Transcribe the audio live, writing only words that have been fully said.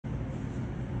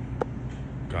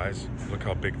Guys, look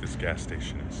how big this gas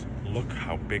station is. Look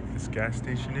how big this gas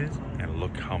station is, and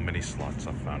look how many slots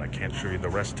I've found. I can't show you the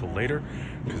rest till later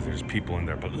because there's people in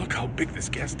there, but look how big this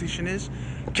gas station is.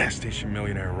 Gas station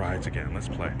Millionaire rides again. Let's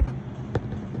play.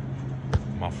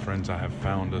 My friends, I have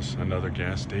found us another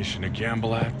gas station to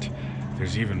gamble at.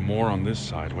 There's even more on this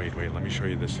side. Wait, let me show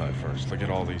you this side first. Look at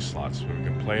all these slots we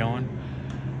can play on.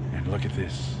 And look at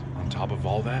this. On top of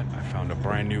all that, I found a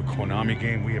brand new Konami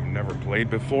game we have never played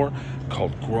before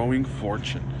called Growing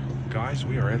Fortune. Guys,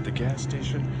 we are at the gas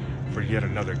station for yet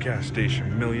another gas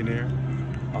station Millionaire.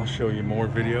 I'll show you more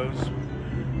videos,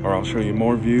 or I'll show you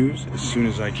more views as soon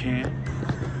as I can.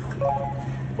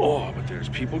 Oh, but there's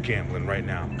people gambling right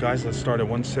now. Guys, let's start at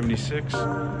 176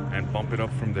 and bump it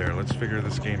up from there. Let's figure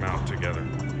this game out together.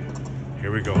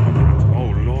 Here we go, my friends.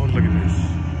 Oh, Lord, look at this.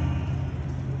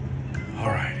 All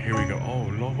right, here we go. Oh,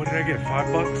 Lord, what did I get?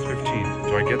 $5? 15.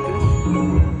 Do I get this?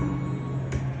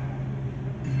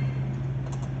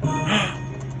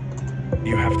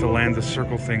 You have to land the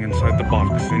circle thing inside the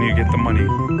box, and you get the money.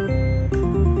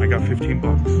 I got 15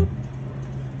 bucks.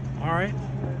 All right.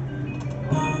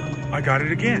 I got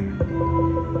it again.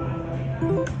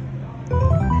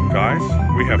 Guys,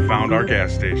 we have found our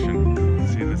gas station.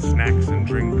 See the snacks and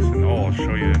drinks, and oh, I'll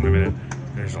show you in a minute.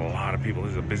 There's a lot of people.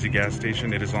 This is a busy gas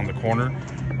station. It is on the corner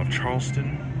of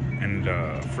Charleston and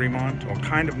Fremont, or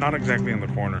kind of, not exactly on the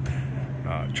corner.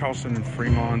 Charleston and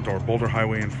Fremont, or Boulder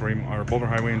Highway and Boulder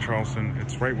Highway and Charleston.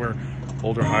 It's right where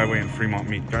Boulder Highway and Fremont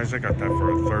meet. Guys, I got that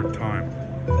for a third time.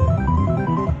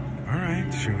 All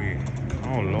right, should we?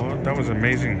 Oh Lord, that was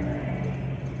amazing.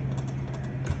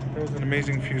 That was an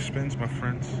amazing few spins, my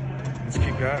friends. Let's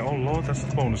keep that. Oh Lord, that's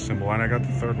the bonus symbol, and I got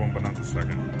the third one, but not the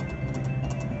second.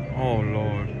 Oh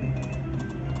Lord.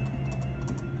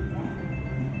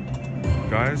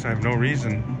 Guys, I have no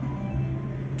reason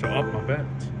to up my bet.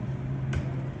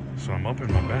 So I'm upping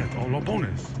my bet. Oh, no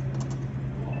bonus.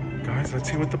 Guys, let's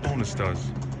see what the bonus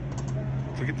does.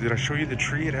 Look at, did I show you the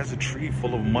tree? It has a tree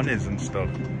full of monies and stuff.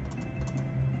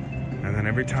 And then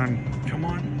every time, come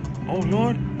on. Oh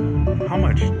Lord. How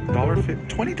much? $1.50?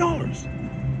 $20.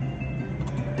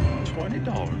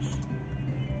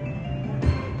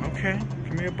 $20. Okay,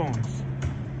 give me a bonus.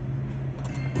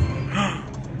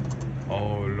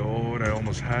 Oh Lord, I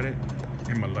almost had it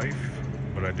in my life,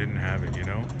 but I didn't have it, you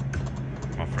know?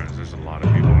 My friends, there's a lot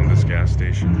of people in this gas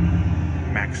station.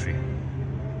 Maxi.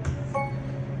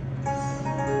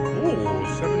 Ooh,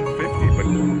 $7.50, but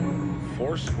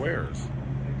 4 squares.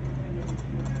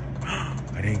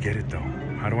 I didn't get it though.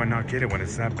 How do I not get it when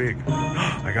it's that big?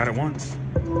 I got it once.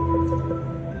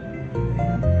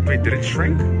 Wait, did it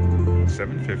shrink?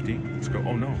 $7.50. Let's go.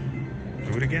 Oh no.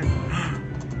 Do it again.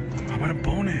 How about a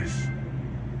bonus?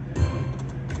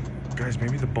 Guys,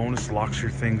 maybe the bonus locks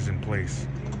your things in place.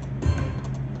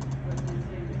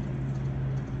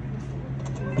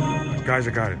 Guys,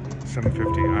 I got it.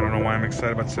 $7.50. I don't know why I'm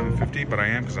excited about $7.50, but I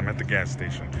am because I'm at the gas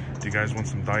station. Do you guys want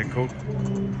some Diet Coke?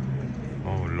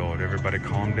 Oh Lord, everybody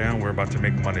calm down. We're about to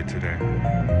make money today.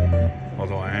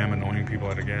 Although I am annoying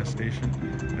people at a gas station,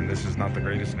 and this is not the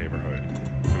greatest neighborhood.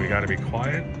 So we gotta be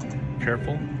quiet,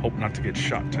 careful, hope not to get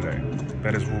shot today.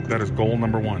 That is goal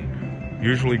number 1.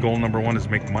 Usually goal number 1 is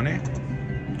make money.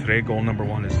 Today goal number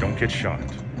 1 is don't get shot.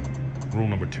 Rule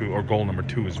number 2, or goal number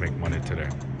 2 is make money today.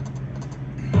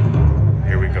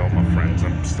 Here we go, my friends.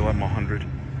 I'm still at my 100.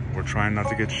 We're trying not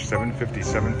to get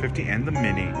 $7.50, and the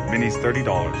Mini's $30.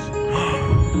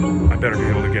 I better be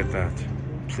able to get that.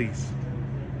 Please.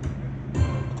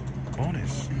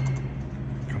 Bonus.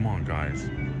 Come on, guys.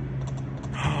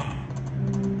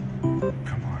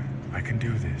 Come on. I can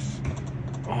do this.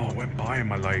 Oh, it went by in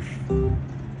my life.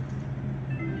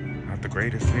 Not the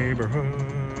greatest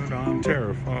neighborhood. I'm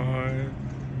terrified.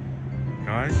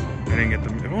 Guys, I didn't get the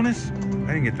bonus.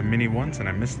 I didn't get the Mini once, and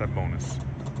I missed that bonus.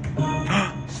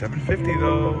 $7.50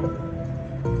 though.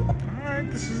 Alright,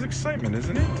 this is excitement,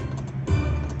 isn't it?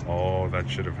 Oh, that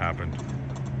should have happened.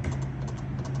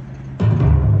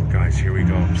 Guys, here we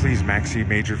go. Please, Maxi,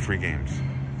 major free games.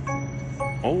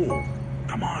 Oh,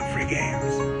 come on, free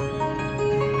games.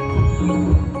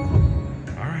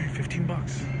 Alright, 15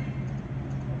 bucks.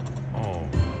 Oh,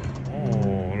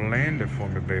 land it for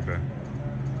me, baby.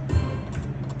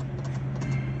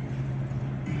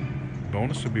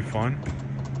 Bonus would be fun.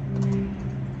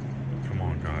 Come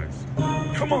on, guys.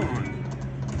 Come on!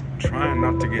 Trying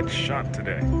not to get shot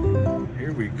today.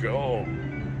 Here we go.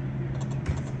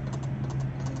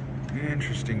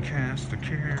 Interesting cast of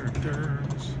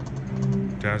characters.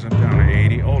 Daz, I'm down to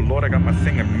 80. Oh, Lord, I got my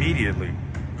thing immediately.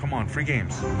 Come on, free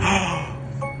games.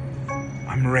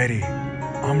 I'm ready.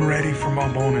 I'm ready for my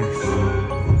bonus.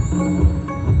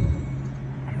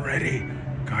 I'm ready.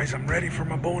 Guys, I'm ready for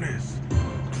my bonus.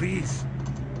 Please.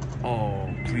 Oh,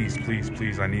 please, please,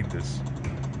 please. I need this.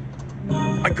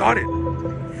 I got it.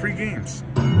 Free games.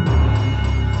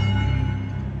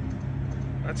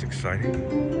 That's exciting.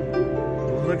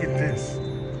 Look at this.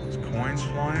 There's coins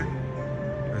flying.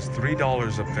 There's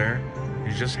 $3 up there.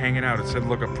 He's just hanging out. It said,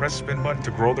 look, press spin button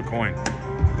to grow the coin.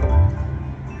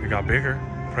 It got bigger.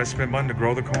 Press spin button to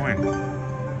grow the coin.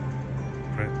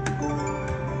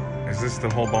 Is this the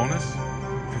whole bonus?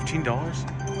 $15?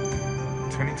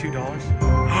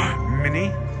 $22?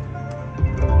 Mini?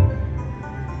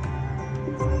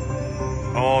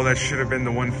 Oh, that should have been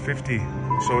the 150.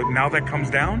 So now that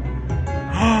comes down?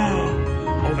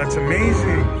 Oh, that's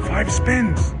amazing. 5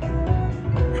 spins.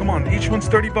 Come on, each one's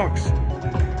 $30.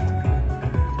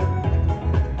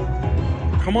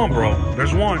 Come on, bro.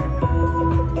 There's one.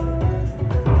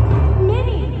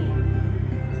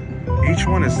 Each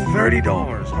one is $30.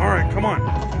 All right, come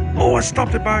on. Oh, I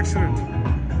stopped it by accident.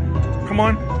 Come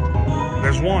on.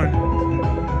 There's one.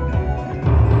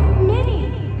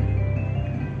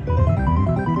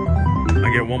 I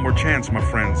get one more chance, my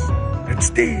friends. It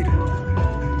stayed.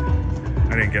 I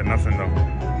didn't get nothing, though.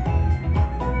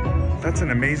 That's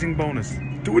an amazing bonus.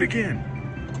 Do it again.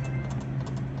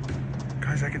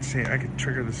 Guys, I could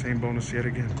trigger the same bonus yet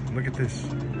again. Look at this.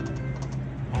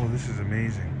 Oh, this is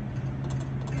amazing.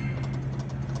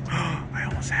 I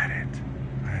almost had it.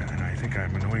 And I think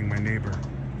I'm annoying my neighbor.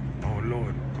 Oh,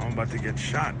 Lord. I'm about to get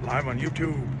shot live on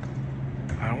YouTube.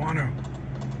 I don't want to.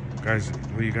 Guys,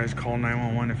 will you guys call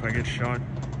 911 if I get shot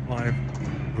live?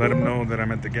 Let them know that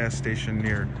I'm at the gas station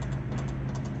near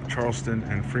Charleston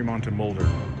and Fremont and Boulder.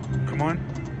 Come on.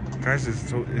 Guys,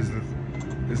 is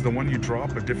the one you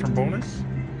drop a different bonus?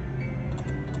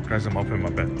 Guys, I'm up in my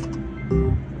bet.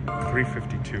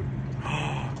 352.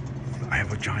 I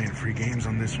have a giant free games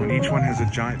on this one. Each one has a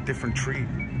giant different tree.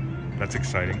 That's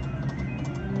exciting.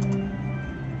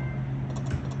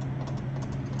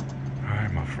 All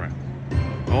right, my friend.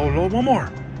 Oh, Lord, one more.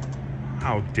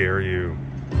 How dare you?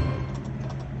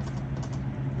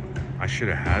 I should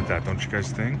have had that, don't you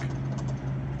guys think?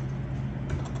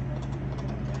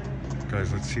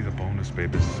 Guys, let's see the bonus,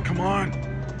 babies. Come on.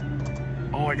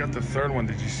 Oh, I got the third one.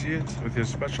 Did you see it with his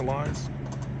special eyes?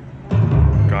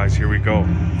 Guys, here we go.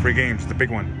 Free games, the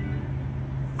big one.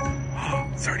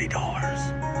 $30.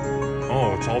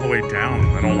 Oh, it's all the way down.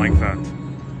 I don't like that.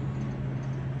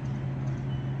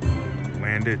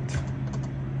 Land it.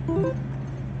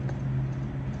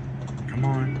 Come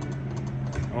on.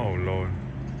 Oh, Lord.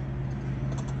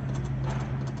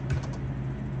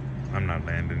 I'm not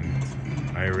landing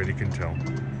it. I already can tell.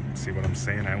 See what I'm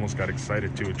saying? I almost got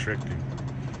excited too. It tricked you.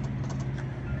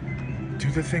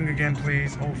 Do the thing again,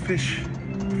 please. Oh, fish.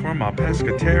 For my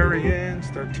pescatarians.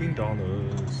 $13.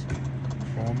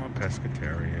 For my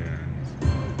pescatarians.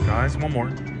 Guys, one more.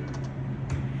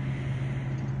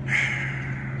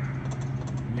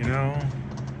 You know,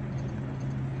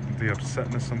 the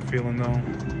upsetness I'm feeling though.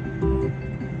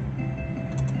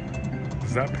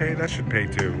 Does that pay? That should pay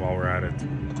too while we're at it.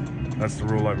 That's the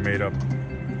rule I've made up.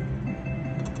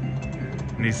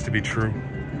 Needs to be true.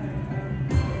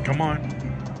 Come on.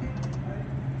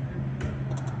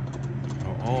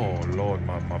 Oh, Lord,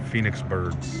 my phoenix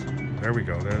birds. There we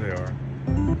go. There they are.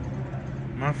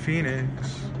 My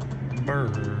phoenix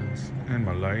birds in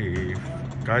my life.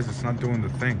 Guys, it's not doing the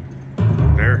thing.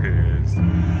 There it is.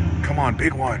 Come on,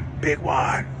 big one. Big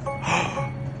one.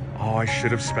 Oh, I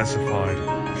should have specified.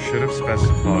 Should have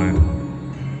specified.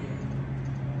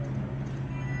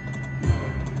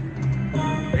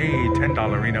 Hey,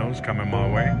 $10 coming my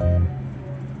way.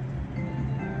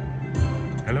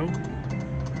 Hello?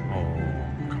 Oh,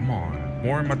 come on.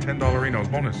 More in my $10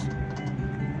 bonus.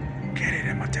 Get it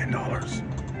in my $10.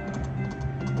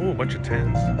 Oh, a bunch of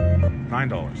 10s.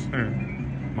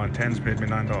 $9. My 10s paid me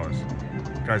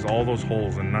 $9. Guys, all those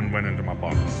holes and none went into my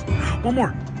box. One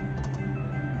more.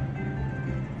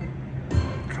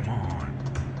 Come on.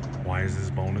 Why is this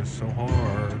bonus so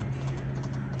hard?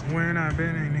 When I've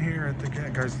been in here at the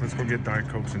gas. Guys, let's go get Diet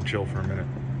Cokes and chill for a minute.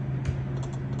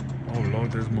 Oh,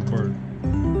 Lord, there's my bird.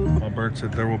 My bird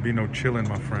said there will be no chilling,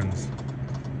 my friends.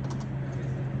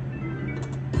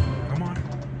 Come on.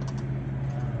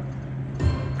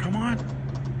 Come on.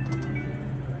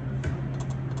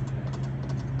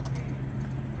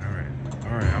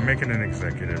 All right, I'm making an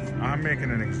executive.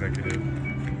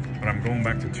 But I'm going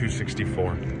back to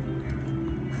 264.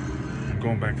 I'm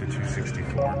going back to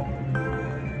 264.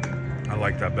 I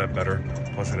like that bet better.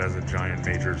 Plus it has a giant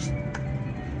majors.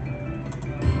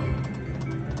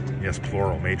 Yes,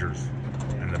 plural, majors.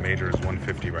 And the major is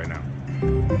 150 right now.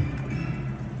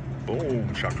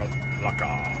 Boom, shaka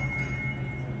laka.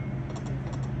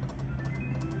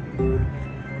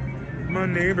 My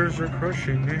neighbors are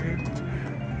crushing it.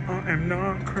 I am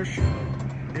not crushing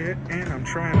it, and I'm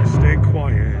trying to stay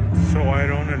quiet so I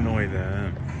don't annoy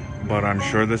them. But I'm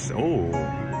sure this... Oh,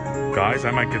 guys,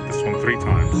 I might get this one 3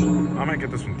 times. I might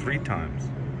get this one 3 times.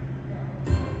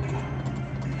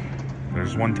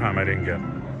 There's 1 time I didn't get.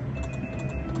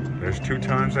 There's 2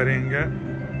 times I didn't get.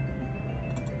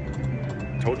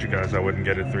 Told you guys I wouldn't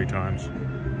get it 3 times.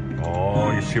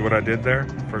 Oh, you see what I did there?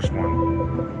 First one.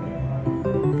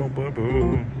 Boom, boom,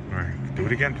 boom. All right, do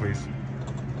it again, please.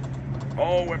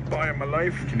 Oh, went by in my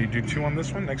life. Can you do 2 on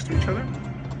this one next to each other?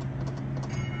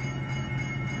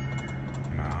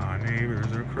 My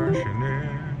neighbors are crushing it.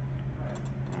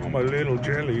 I'm a little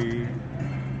jelly.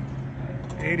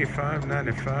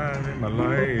 85.95 in my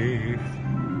life.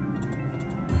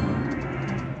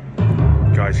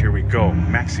 Guys, here we go.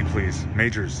 Maxi, please.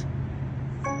 Majors.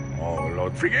 Oh,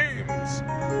 Lord. Free games.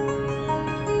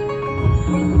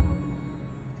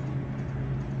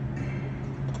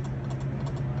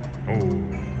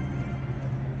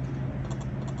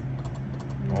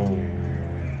 Oh.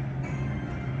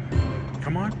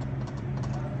 Come on.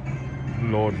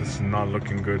 Lord, this is not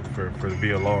looking good for the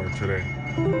VLR today.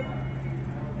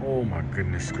 Oh my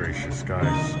goodness gracious,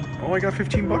 guys. Oh, I got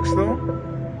 15 bucks though.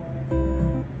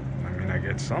 I mean, I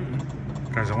get something.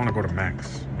 Guys, I want to go to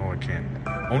max. Oh, I can't.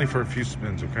 Only for a few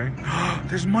spins, okay?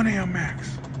 There's money on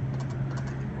max.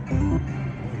 Oh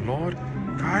Lord.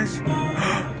 Guys.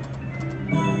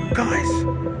 Guys.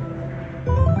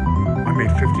 I made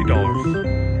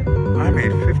 $50. I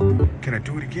made 50. Can I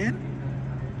do it again?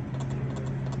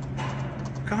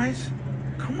 Guys,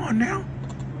 come on now.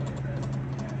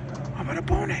 How about a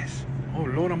bonus? Oh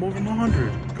Lord, I'm over my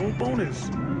 100. Go bonus.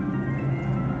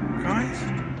 Guys.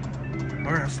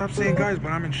 Alright, I'll stop saying guys,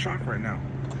 but I'm in shock right now.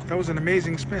 That was an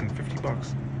amazing spin. 50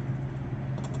 bucks.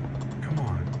 Come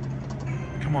on.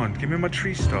 Come on, give me my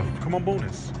tree stuff. Come on,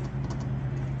 bonus.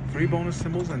 3 bonus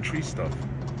symbols and tree stuff.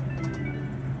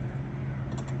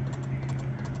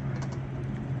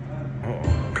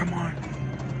 Uh-oh, come on.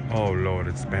 Oh Lord,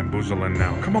 it's bamboozling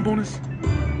now. Come on, bonus.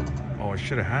 Oh, I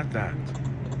should have had that.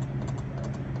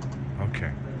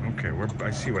 Okay, I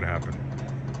see what happened.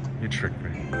 You tricked me.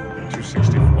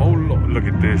 264. Oh Lord, look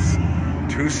at this.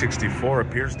 264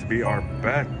 appears to be our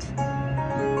bet.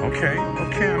 Okay,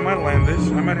 I might land this.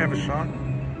 I might have a shot.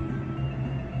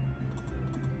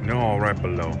 No, right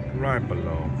below.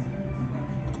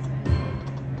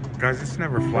 Guys, it's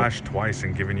never flashed twice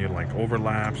and giving you like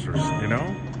overlaps or, you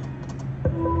know?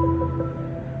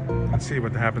 Let's see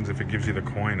what happens if it gives you the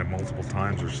coin at multiple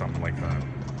times or something like that.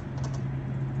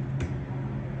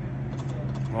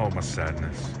 Oh, my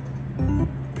sadness.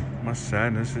 My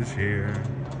sadness is here.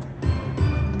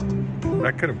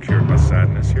 That could have cured my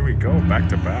sadness. Here we go, back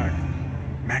to back.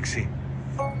 Maxi.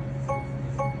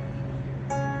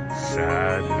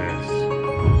 Sadness.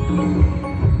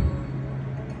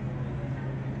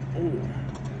 Oh,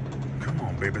 come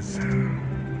on, babies.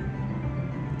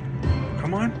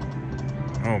 Come on.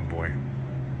 Oh boy.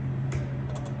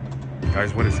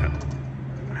 Guys, what is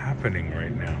happening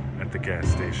right now at the gas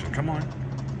station? Come on.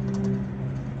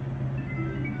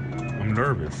 I'm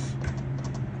nervous.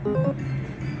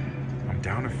 I'm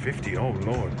down to 50. Oh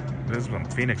Lord. This is some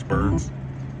Phoenix birds.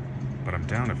 But I'm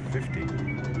down to 50.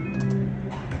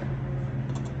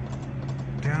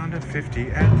 Down to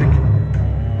 50 at the...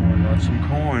 Oh, got some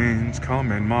coins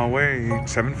coming my way.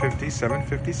 750,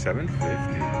 750,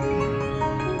 750.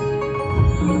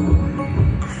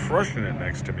 Crushing it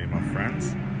next to me, my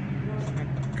friends.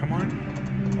 Come on.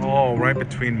 Oh, right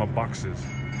between my boxes.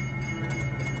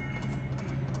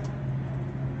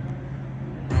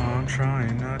 I'm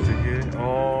trying not to get...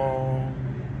 Oh.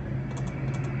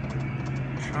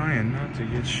 Trying not to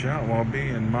get shot while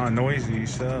being my noisy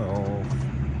self.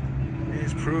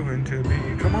 Is proven to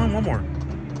be... Come on, one more.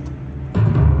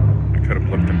 I could have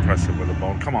looked impressive with a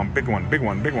bone. Come on, big one, big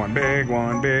one, big one, big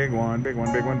one, big one, big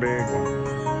one, big one, big one.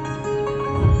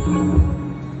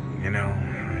 You know,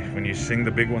 when you sing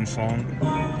the big one song,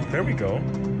 there we go.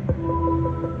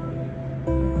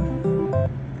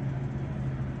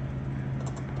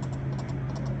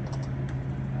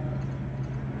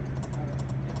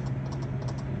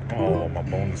 Oh, my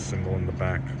bonus symbol in the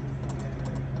back.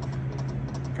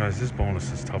 Guys, this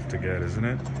bonus is tough to get, isn't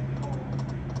it?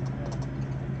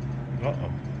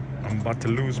 Uh-oh. I'm about to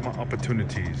lose my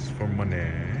opportunities for money.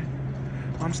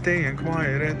 I'm staying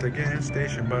quiet at the gas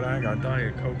station, but I got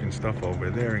Diet Coke and stuff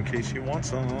over there in case you want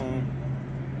some.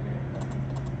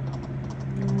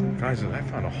 Guys, I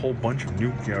found a whole bunch of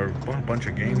bunch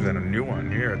of games and a new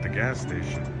one here at the gas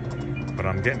station. But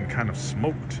I'm getting kind of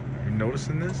smoked. You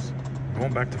noticing this? I'm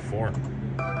going back to 4.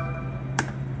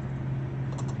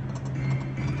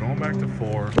 going back to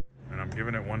 4, and I'm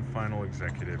giving it one final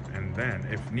executive, and then,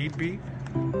 if need be,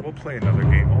 we'll play another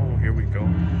game. Oh, here we go.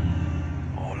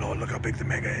 Oh, Lord, look how big the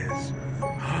mega is.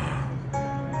 I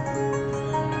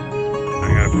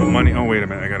gotta put money. Oh, wait a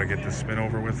minute. I gotta get this spin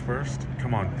over with first.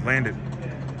 Come on, land it.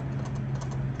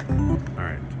 All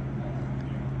right.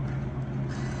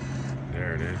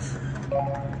 There it is.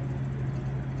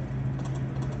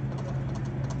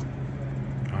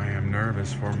 I am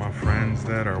nervous for my friends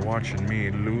that are watching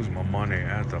me lose my money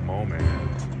at the moment.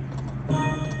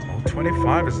 Oh,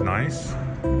 25 is nice.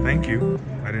 Thank you.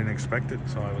 I didn't expect it,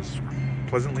 so I was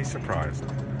pleasantly surprised.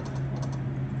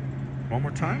 One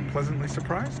more time, pleasantly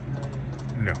surprised?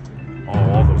 No. Oh,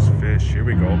 all those fish. Here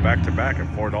we go. Back to back at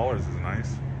 $4 is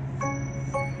nice.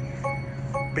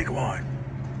 Big one.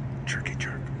 Jerky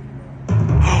jerk.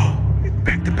 Oh,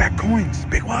 back to back coins.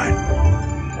 Big one.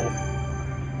 Oh,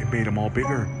 it made them all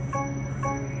bigger.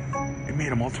 It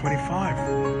made them all 25.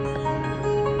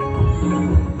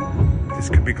 This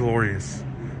could be glorious.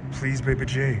 Please, Baby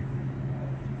J.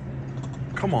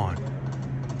 Come on.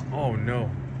 Oh, no.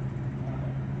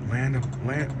 Land him.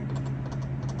 Land.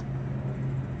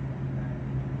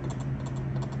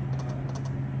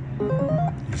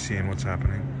 You seeing what's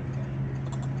happening?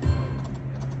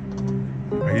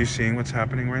 Are you seeing what's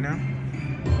happening right now?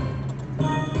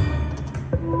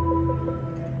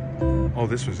 Oh,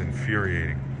 this was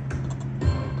infuriating.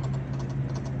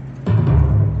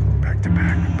 Back to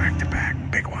back, back to back.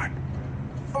 Big one.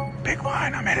 Big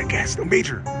one. I'm at a gas station.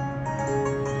 Major.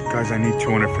 Guys, I need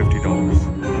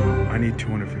 $250. I need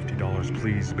 $250,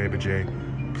 please, Baby J.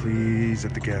 Please,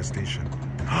 at the gas station.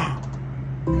 How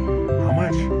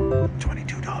much?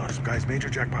 $22. Guys, major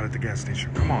jackpot at the gas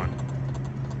station. Come on.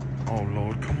 Oh,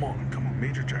 Lord, come on. Come on,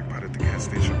 major jackpot at the gas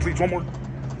station. Please, one more.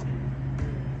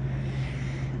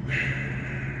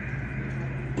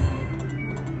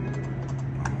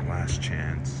 Oh, last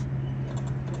chance.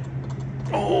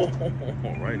 Oh,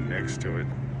 right next to it.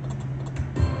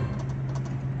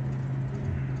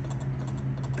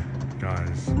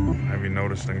 Guys, have you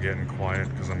noticed I'm getting quiet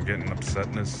because I'm getting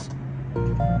upsetness?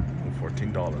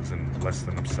 $14 and less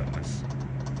than upsetness.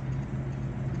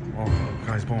 Oh,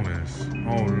 guys, bonus.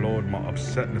 Oh, Lord, my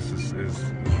upsetness is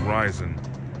rising.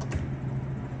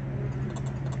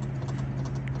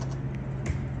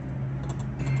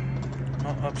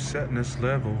 My upsetness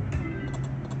level.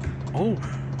 Oh,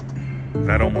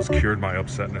 that almost cured my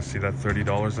upsetness. See that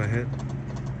 $30 I hit?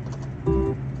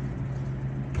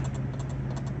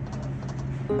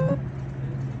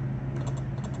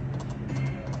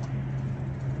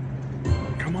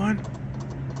 Come on.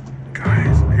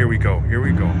 Guys, here we go. Here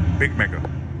we go. Big mega.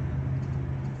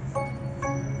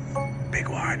 Big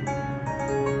one.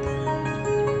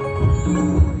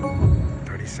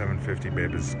 $37.50,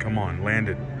 babies. Come on, land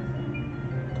it.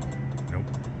 Nope.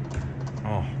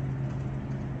 Oh.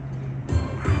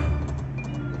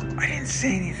 I didn't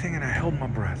say anything and I held my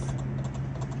breath.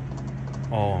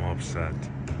 Oh, I'm upset.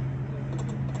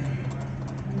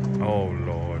 Oh,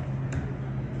 Lord.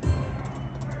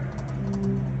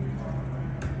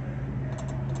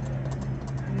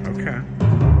 Okay.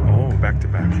 Oh, back to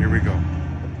back. Here we go.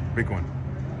 Big one.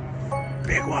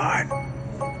 Big one.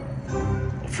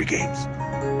 Oh, free games.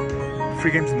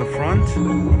 Free games in the front?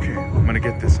 Okay, I'm gonna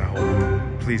get this, I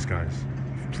hope. Please, guys.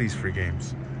 Please, free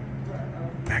games.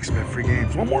 Max bet free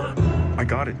games. One more. I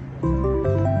got it.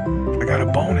 I got a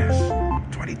bonus.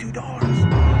 $22.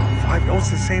 $5. Oh, it's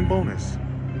the same bonus.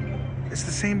 It's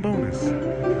the same bonus.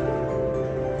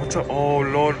 What's up? Oh,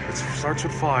 Lord. It starts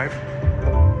with 5.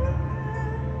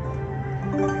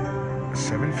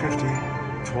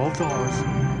 $7.50.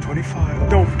 $12. $25.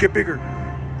 No, get bigger.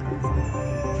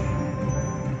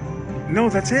 No,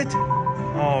 that's it.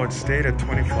 Oh, it stayed at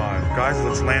 25. Guys,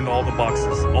 let's land all the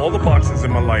boxes. All the boxes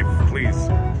in my life, please.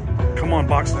 Come on,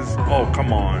 boxes. Oh,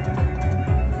 come on.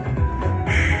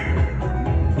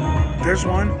 There's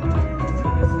one.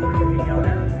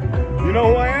 You know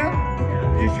who I am?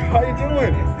 How you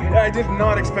doing? I did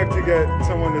not expect to get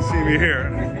someone to see me here.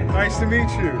 Nice to meet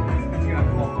you.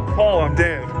 Paul, I'm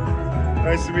Dan.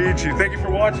 Nice to meet you. Thank you for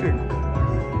watching.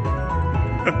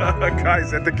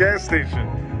 Guys, at the gas station.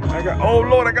 Oh,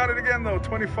 Lord, I got it again, though.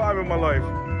 25 in my life.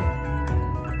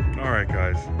 All right,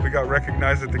 guys. We got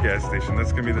recognized at the gas station.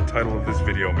 That's going to be the title of this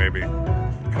video, maybe.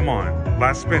 Come on.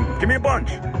 Last spin. Give me a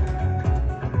bunch.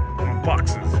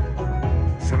 Boxes.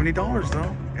 $70,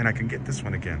 though. And I can get this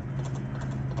one again.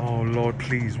 Oh, Lord,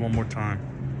 please, one more time.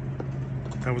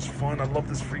 That was fun. I love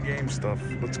this free game stuff.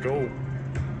 Let's go.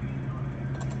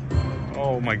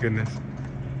 Oh, my goodness.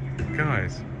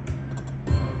 Guys.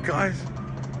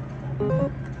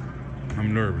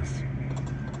 I'm nervous.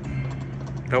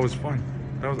 That was fun.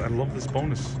 I love this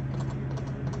bonus.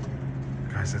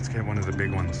 Guys, let's get one of the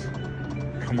big ones.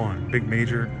 Come on, big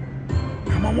major.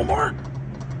 Come on, one more.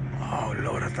 Oh,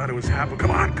 Lord, I thought it was happening.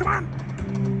 Come on, come on.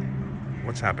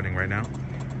 What's happening right now?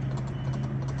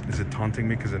 Is it taunting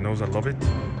me because it knows I love it?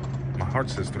 My heart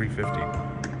says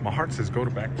 350. My heart says go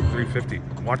to back to 350.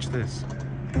 Watch this.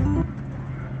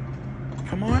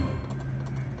 Come on.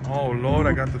 Oh, Lord,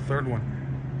 I got the third one.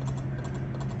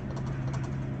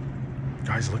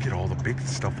 Guys, look at all the big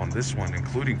stuff on this one,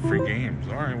 including free games.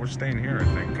 All right, we're staying here, I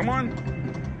think. Come on.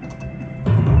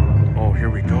 Oh, here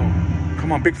we go.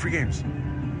 Come on, big free games.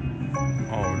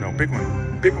 Oh, no, big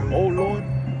one. Big one. Oh, Lord.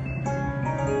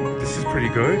 This is pretty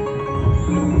good.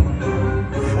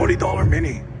 $40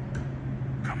 mini.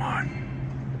 Come on.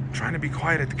 I'm trying to be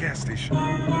quiet at the gas station.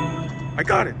 I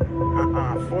got it.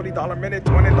 $40 mini,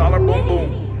 $20 boom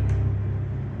boom.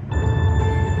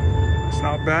 That's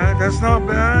not bad. That's not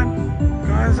bad.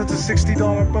 Guys, that's a $60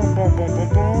 boom boom boom boom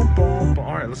boom boom.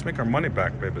 All right, let's make our money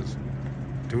back, babies.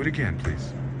 Do it again,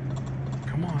 please.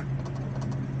 Come on.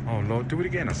 Oh, Lord, do it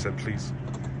again. I said, please.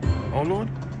 Oh, Lord.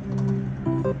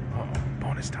 Uh-oh,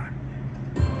 bonus time.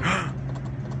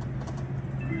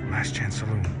 Last chance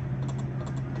saloon.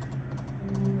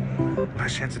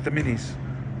 Last chance at the minis.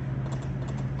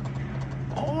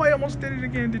 Oh, I almost did it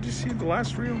again. Did you see the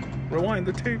last reel? Rewind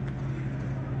the tape.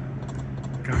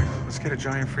 Guys, let's get a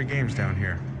giant free games down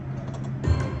here.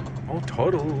 Oh,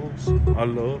 turtles. I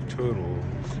love turtles.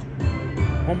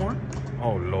 One more.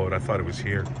 Oh, Lord, I thought it was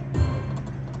here.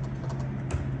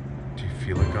 Do you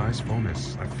feel it, guys?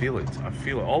 Bonus. I feel it. I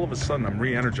feel it. All of a sudden, I'm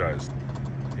re-energized.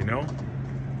 You know?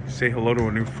 You say hello to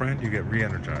a new friend, you get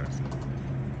re-energized.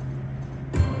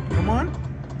 Come on.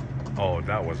 Oh,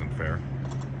 that wasn't fair.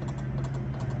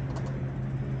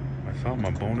 I thought my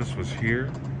bonus was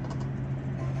here.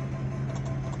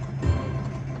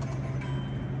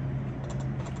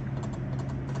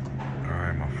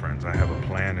 Friends, I have a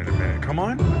plan in a minute. Come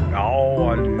on. Oh,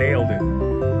 I nailed it.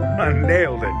 I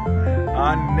nailed it.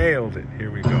 I nailed it.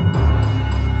 Here we go.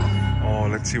 Oh,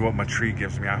 let's see what my tree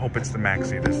gives me. I hope it's the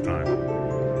maxi this time.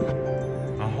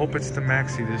 I hope it's the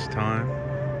maxi this time.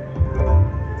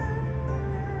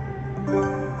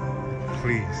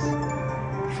 Please.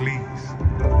 Please.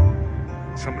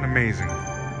 Something amazing.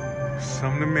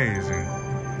 Something amazing.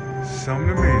 Something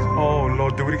amazing. Oh,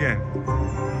 Lord, do it again.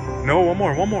 No, one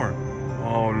more. One more.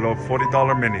 Oh, Lord,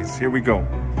 $40 minis. Here we go.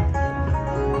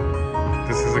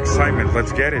 This is excitement.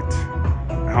 Let's get it.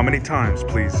 How many times,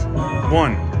 please?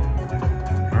 One.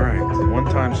 All right, one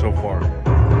time so far.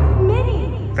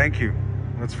 Thank you.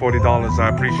 That's $40. I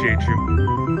appreciate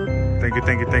you. Thank you,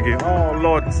 thank you, thank you. Oh,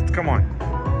 Lord, come on.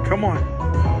 Come on.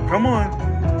 Come on.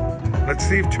 Let's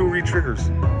see if 2 re-triggers.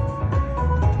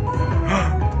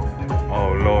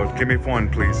 Oh, Lord, give me one,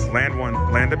 please. Land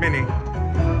one. Land a mini.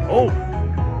 Oh.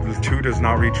 2 does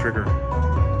not re-trigger.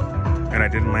 And I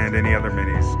didn't land any other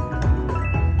minis.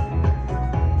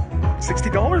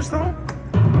 $60 though?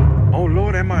 Oh,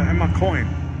 Lord, and my coin.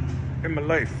 In my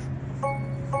life.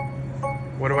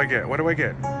 What do I get? What do I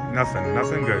get? Nothing.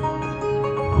 Nothing good.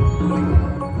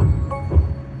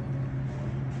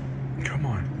 Come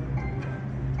on.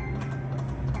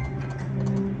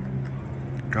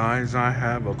 Guys, I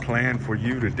have a plan for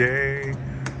you today.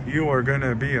 You are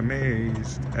gonna be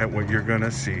amazed at what you're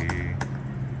gonna see.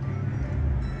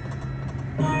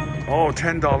 Oh,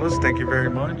 $10. Thank you very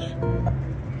much.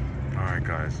 All right,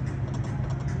 guys.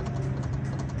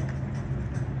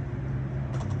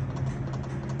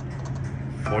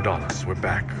 $4. We're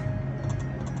back.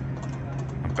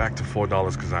 I'm back to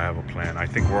 $4 because I have a plan. I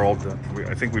think we're all done.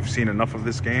 I think we've seen enough of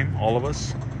this game, all of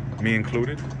us, me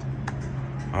included.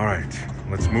 All right,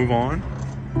 let's move on.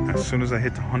 As soon as I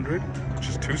hit 100.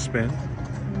 Just 2 spins.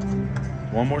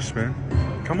 1 more spin.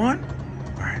 Come on.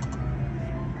 All right.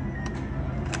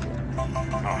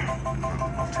 Oh,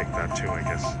 I'll take that too, I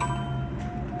guess.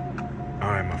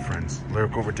 All right, my friends.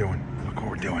 Look what we're doing. Look what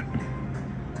we're doing.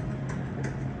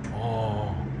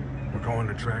 Oh, we're going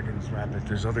to Dragon's Rapid.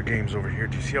 There's other games over here.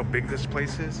 Do you see how big this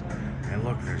place is? And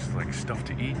look, there's like stuff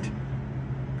to eat.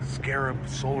 Scarab,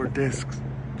 solar discs.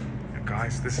 And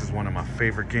guys, this is one of my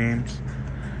favorite games.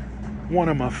 One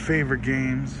of my favorite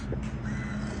games.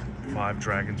 5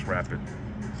 Dragons Rapid.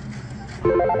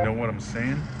 You know what I'm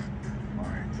saying? All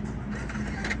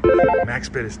right. Max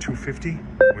bid is $250,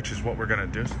 which is what we're gonna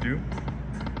just do.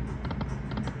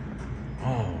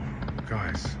 Oh,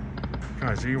 guys,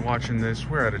 are you watching this?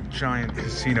 We're at a giant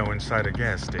casino inside a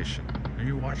gas station. Are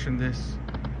you watching this?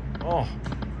 Oh,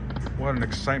 what an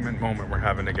excitement moment we're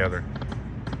having together.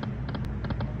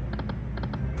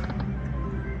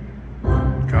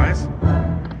 Guys,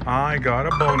 I got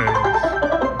a bonus.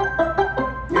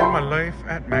 my life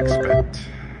at MaxBet.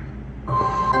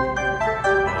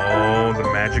 Oh, the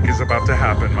magic is about to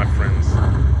happen, my friends.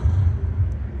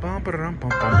 Bum, ba-dum, bum,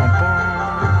 bum, bum,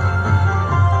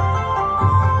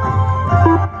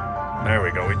 bum. There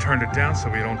we go. We turned it down so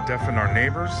we don't deafen our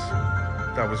neighbors.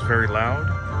 That was very loud.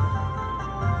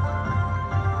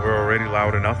 We're already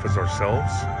loud enough as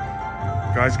ourselves.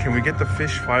 Guys, can we get the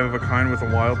fish 5 of a kind with a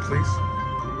wild, please?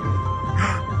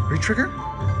 Retrigger?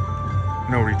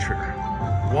 No retrigger.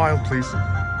 Wild, please.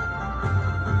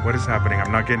 What is happening?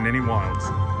 I'm not getting any wilds.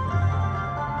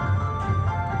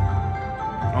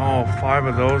 Oh, 5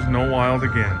 of those, no wild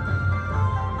again.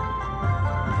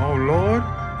 Oh, Lord.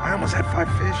 I almost had 5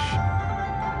 fish.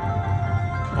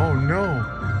 Oh, no.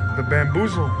 The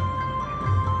bamboozle.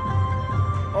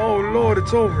 Oh, Lord,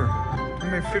 it's over. We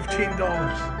made $15.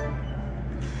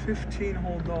 15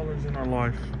 whole dollars in our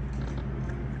life.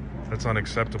 That's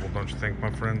unacceptable, don't you think,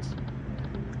 my friends?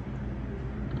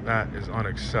 That is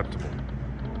unacceptable.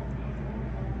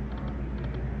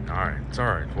 Alright, it's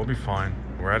alright. We'll be fine.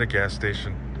 We're at a gas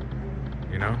station.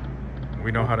 You know?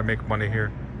 We know how to make money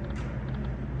here.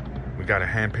 We got a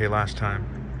hand pay last time.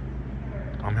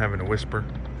 I'm having a whisper.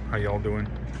 How y'all doing?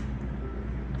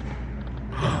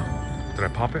 Did I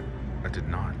pop it? I did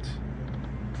not.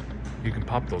 You can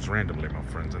pop those randomly, my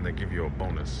friends, and they give you a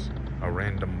bonus. A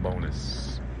random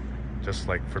bonus. Just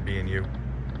like for being you.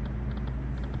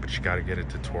 But you gotta get it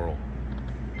to twirl.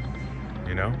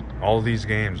 You know? All these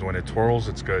games, when it twirls,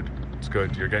 it's good. It's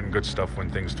good. You're getting good stuff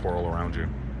when things twirl around you.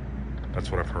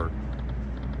 That's what I've heard.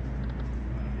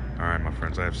 Alright, my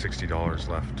friends, I have $60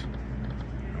 left.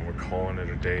 And we're calling it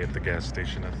a day at the gas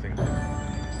station, I think.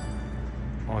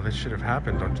 Oh, this should have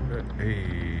happened, don't you? Hey.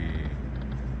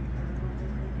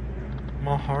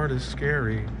 My heart is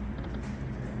scary.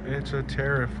 It's a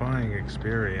terrifying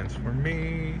experience for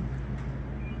me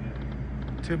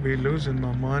to be losing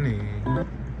my money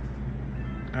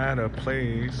at a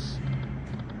place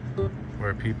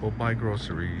where people buy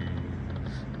groceries.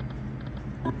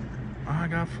 I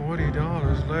got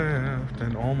 $40 left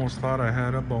and almost thought I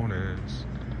had a bonus,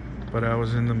 but I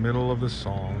was in the middle of the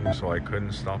song, so I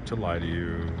couldn't stop to lie to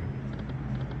you.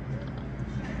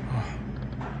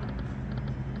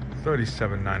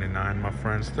 $37.99, my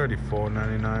friends.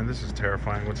 $34.99. This is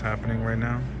terrifying what's happening right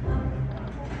now.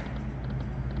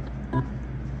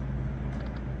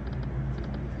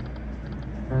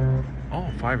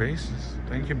 Oh, 5 aces.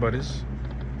 Thank you, buddies.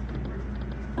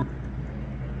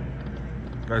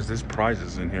 Guys, there's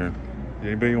prizes in here.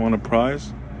 Anybody want a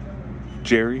prize?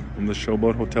 Jerry from the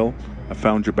Showboat Hotel, I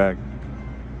found your bag.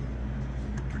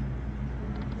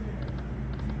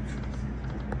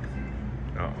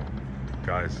 Uh-oh.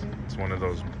 Guys, it's one of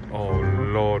those, oh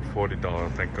Lord,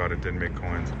 $40. Thank God it didn't make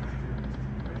coins.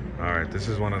 Alright, this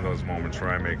is one of those moments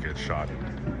where I make it shot.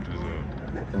 Just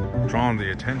drawing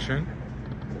the attention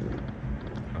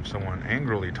of someone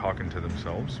angrily talking to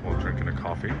themselves while drinking a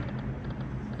coffee.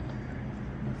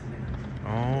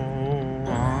 Oh,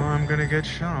 I'm gonna get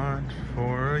shot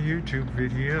for a YouTube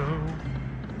video.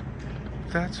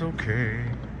 That's okay.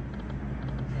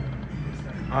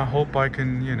 I hope I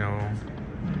can, you know,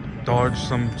 dodge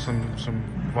some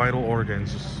vital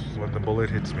organs when the bullet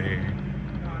hits me.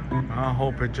 I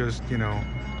hope it just, you know,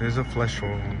 is a flesh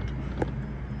wound.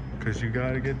 Because you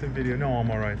gotta get the video. No,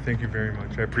 I'm alright. Thank you very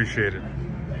much. I appreciate it.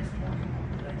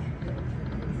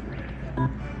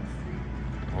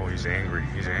 Oh, he's angry.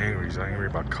 He's angry. He's angry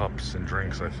about cups and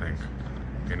drinks, I think.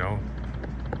 You know?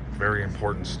 Very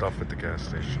important stuff at the gas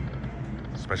station.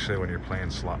 Especially when you're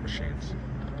playing slot machines.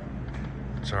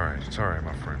 It's alright,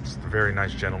 my friends. The very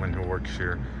nice gentleman who works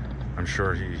here, I'm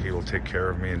sure he will take care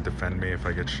of me and defend me if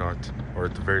I get shot. Or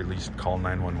at the very least, call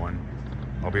 911.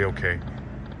 I'll be okay.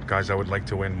 Guys, I would like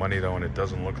to win money though, and it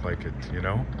doesn't look like it, you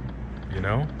know? You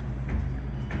know?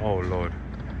 Oh, Lord.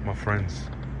 My friends.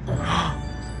 Oh,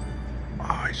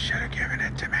 I should have given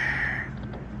it to me.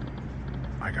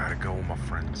 I gotta go, my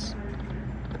friends.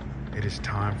 It is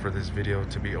time for this video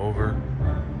to be over.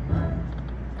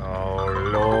 Oh,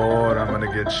 Lord, I'm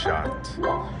gonna get shot.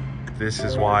 This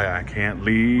is why I can't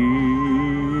leave.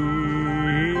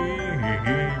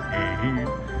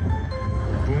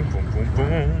 Boom, boom, boom,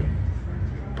 boom.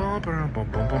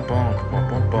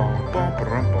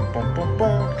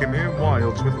 Give me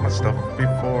wilds with my stuff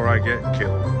before I get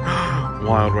killed.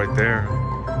 Wild right there.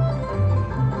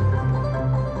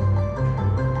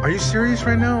 Are you serious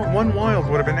right now? One wild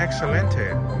would have been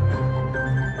excelente.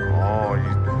 Oh,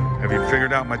 have you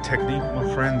figured out my technique,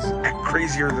 my friends? Act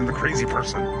crazier than the crazy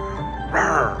person.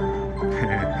 Rawr.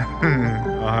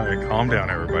 Alright, calm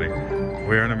down, everybody.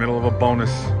 We're in the middle of a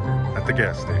bonus at the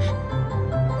gas station.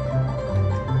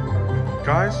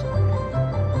 Guys,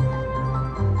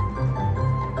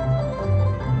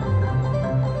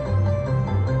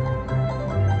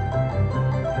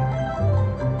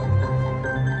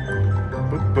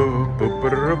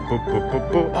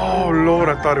 Oh Lord,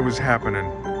 I thought it was happening.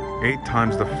 8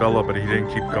 times the fella, but he didn't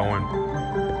keep going.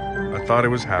 I thought it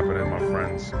was happening, my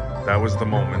friends. That was the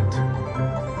moment.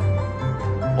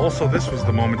 Also, this was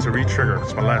the moment to re-trigger.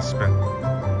 It's my last spin.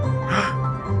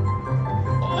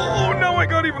 Oh, now I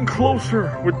got even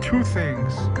closer with 2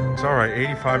 things. It's alright,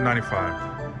 85.95.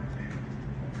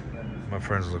 My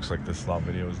friends, looks like this slot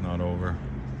video is not over.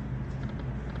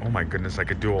 Oh my goodness, I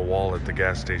could do a wall at the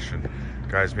gas station.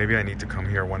 Guys, maybe I need to come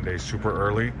here one day super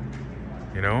early,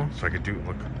 you know, so I could do,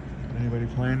 look, anybody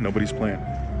playing? Nobody's playing.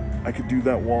 I could do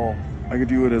that wall. I could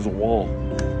do it as a wall.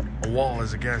 A wall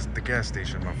is the gas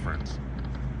station, my friends.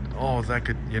 Oh, that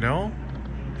could, you know,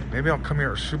 maybe I'll come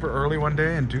here super early one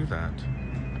day and do that.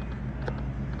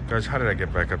 Guys, how did I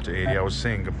get back up to 80? I was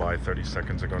saying goodbye 30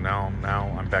 seconds ago. Now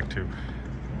I'm back to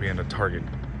being a target,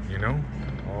 you know?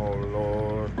 Oh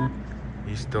Lord.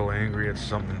 He's still angry at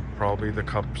something. Probably the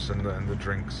cups and the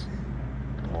drinks.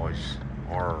 Oh, he's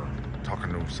talking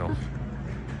to himself.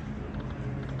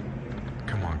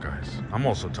 Come on, guys. I'm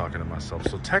also talking to myself.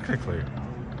 So technically,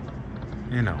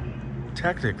 you know,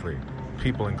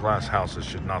 people in glass houses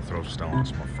should not throw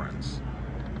stones, my friends.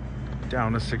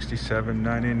 Down to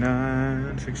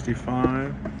 67.99,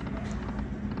 65.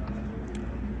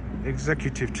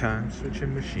 Executive time,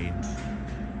 switching machines.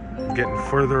 Getting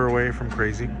further away from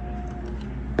crazy.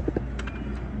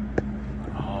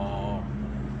 Oh,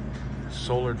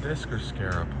 solar disc or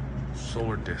scarab?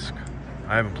 Solar disc.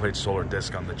 I haven't played solar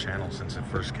disc on the channel since it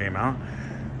first came out.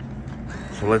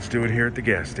 So let's do it here at the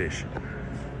gas station.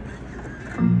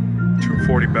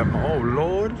 240 bet. Oh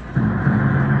Lord.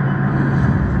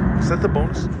 Is that the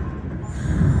bonus?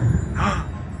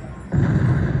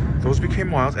 Those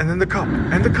became wilds. And then the cup.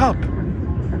 And the cup.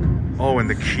 Oh, and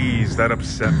the keys. That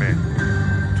upset me.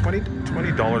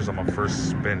 $20 on my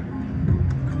first spin.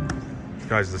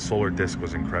 Guys, the solar disc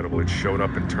was incredible. It showed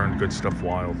up and turned good stuff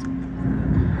wild.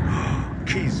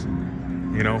 Keys.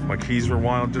 You know, if my keys were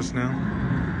wild just now.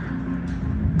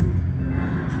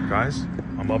 Guys,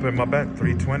 I'm up in my bet.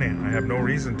 320. I have no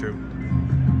reason to.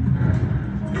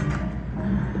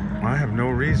 I have no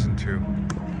reason to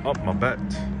up my bet.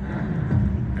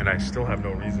 And I still have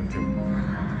no reason to.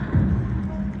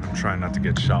 I'm trying not to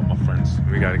get shot, my friends.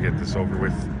 We got to get this over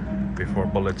with before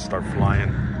bullets start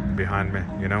flying behind me,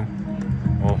 you know?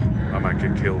 Oh, I might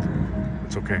get killed.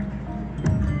 It's okay.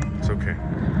 It's okay.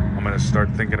 I'm going to start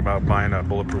thinking about buying a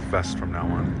bulletproof vest from now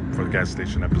on for the gas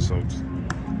station episodes.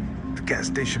 The gas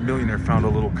station millionaire found a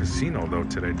little casino, though,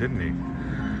 today, didn't he?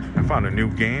 I found a new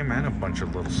game and a bunch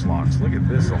of little slots. Look at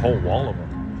this, a whole wall of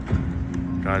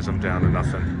them. Guys, I'm down to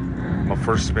nothing. My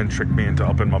first spin tricked me into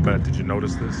upping my bet. Did you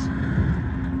notice this?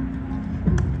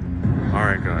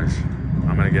 Alright, guys.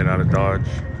 I'm going to get out of Dodge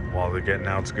while the getting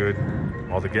out's good.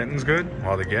 While the getting's good?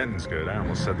 While the getting's good. I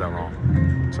almost said that wrong.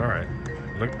 It's alright.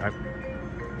 Look,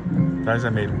 guys, I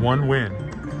made 1 win.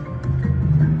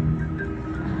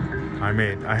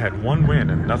 I had 1 win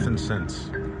and nothing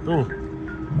since. Ooh.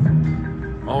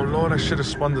 Oh Lord, I should have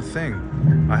spun the thing.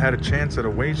 I had a chance at a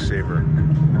wage saver.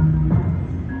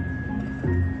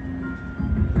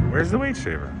 Where's the wage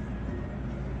saver?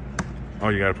 Oh,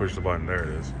 you gotta push the button. There it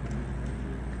is.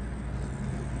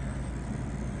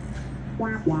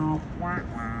 Alright.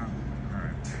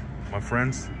 My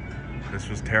friends, this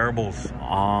was terribles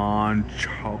on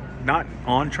not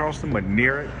on Charleston, but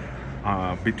near it.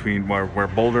 Between where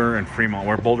Boulder and Fremont,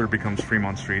 where Boulder becomes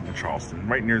Fremont Street in Charleston.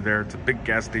 Right near there, it's a big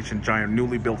gas station, giant,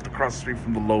 newly built, across the street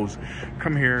from the Lowe's.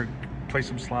 Come here, play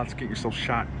some slots, get yourself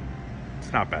shot.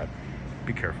 It's not bad.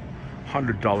 Be careful.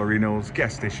 $100 Renos,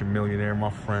 gas station millionaire, my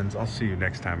friends. I'll see you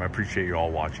next time. I appreciate you all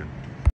watching.